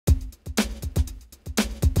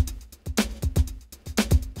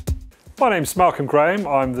My name's Malcolm Graham,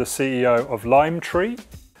 I'm the CEO of LimeTree.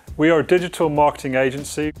 We are a digital marketing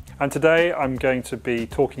agency, and today I'm going to be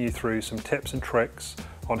talking you through some tips and tricks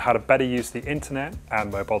on how to better use the internet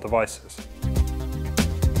and mobile devices.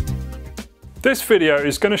 This video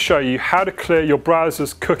is going to show you how to clear your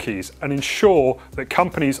browser's cookies and ensure that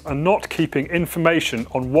companies are not keeping information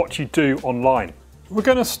on what you do online. We're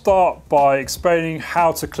going to start by explaining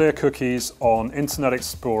how to clear cookies on Internet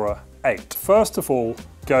Explorer 8. First of all,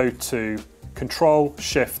 go to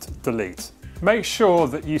Control-Shift-Delete. Make sure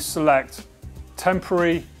that you select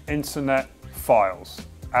Temporary Internet Files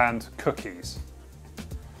and Cookies.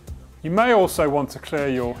 You may also want to clear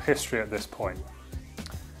your history at this point.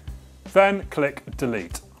 Then click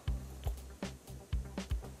Delete.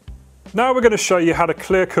 Now we're going to show you how to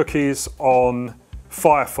clear cookies on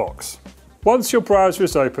Firefox. Once your browser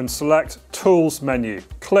is open, select Tools menu.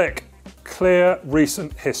 Click Clear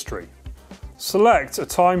Recent History. Select a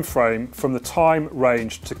time frame from the time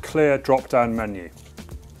range to clear drop-down menu.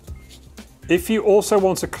 If you also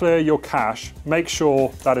want to clear your cache, make sure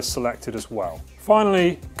that is selected as well.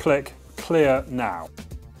 Finally, click Clear Now.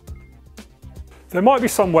 There might be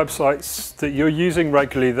some websites that you're using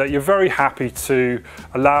regularly that you're very happy to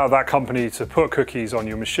allow that company to put cookies on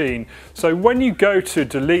your machine. So when you go to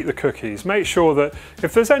delete the cookies, make sure that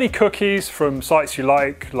if there's any cookies from sites you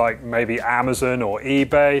like maybe Amazon or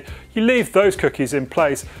eBay, you leave those cookies in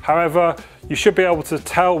place. However, you should be able to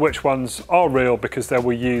tell which ones are real because they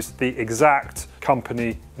will use the exact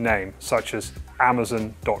company name, such as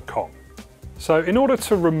Amazon.com. So in order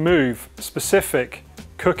to remove specific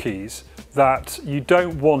cookies that you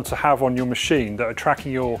don't want to have on your machine that are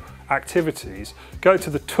tracking your activities, go to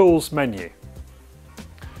the Tools menu.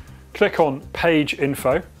 Click on Page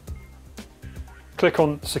Info, click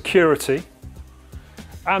on Security,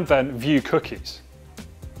 and then View Cookies.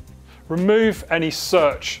 Remove any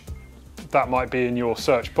search that might be in your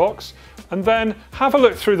search box, and then have a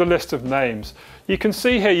look through the list of names. You can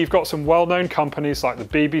see here you've got some well-known companies like the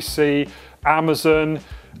BBC, Amazon,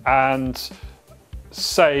 and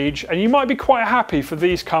Sage, and you might be quite happy for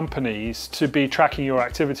these companies to be tracking your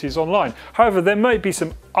activities online. However, there may be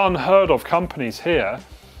some unheard of companies here,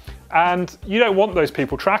 and you don't want those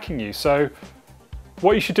people tracking you. So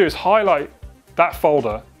what you should do is highlight that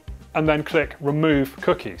folder and then click Remove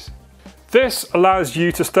Cookies. This allows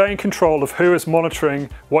you to stay in control of who is monitoring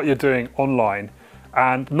what you're doing online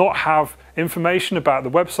and not have information about the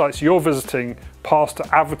websites you're visiting passed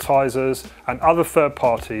to advertisers and other third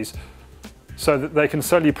parties, so that they can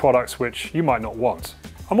sell you products which you might not want.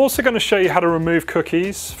 I'm also going to show you how to remove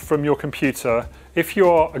cookies from your computer if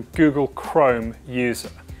you're a Google Chrome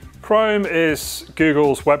user. Chrome is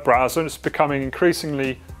Google's web browser and it's becoming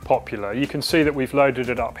increasingly popular. You can see that we've loaded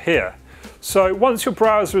it up here. So once your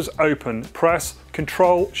browser is open, press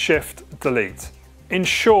Control-Shift-Delete.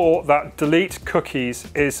 Ensure that Delete Cookies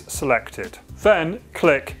is selected. Then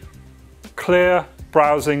click Clear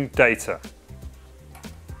Browsing Data.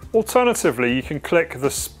 Alternatively, you can click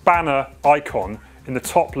the spanner icon in the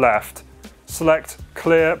top left, select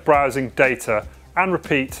Clear Browsing Data, and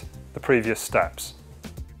repeat the previous steps.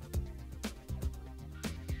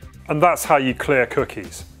 And that's how you clear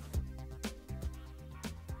cookies.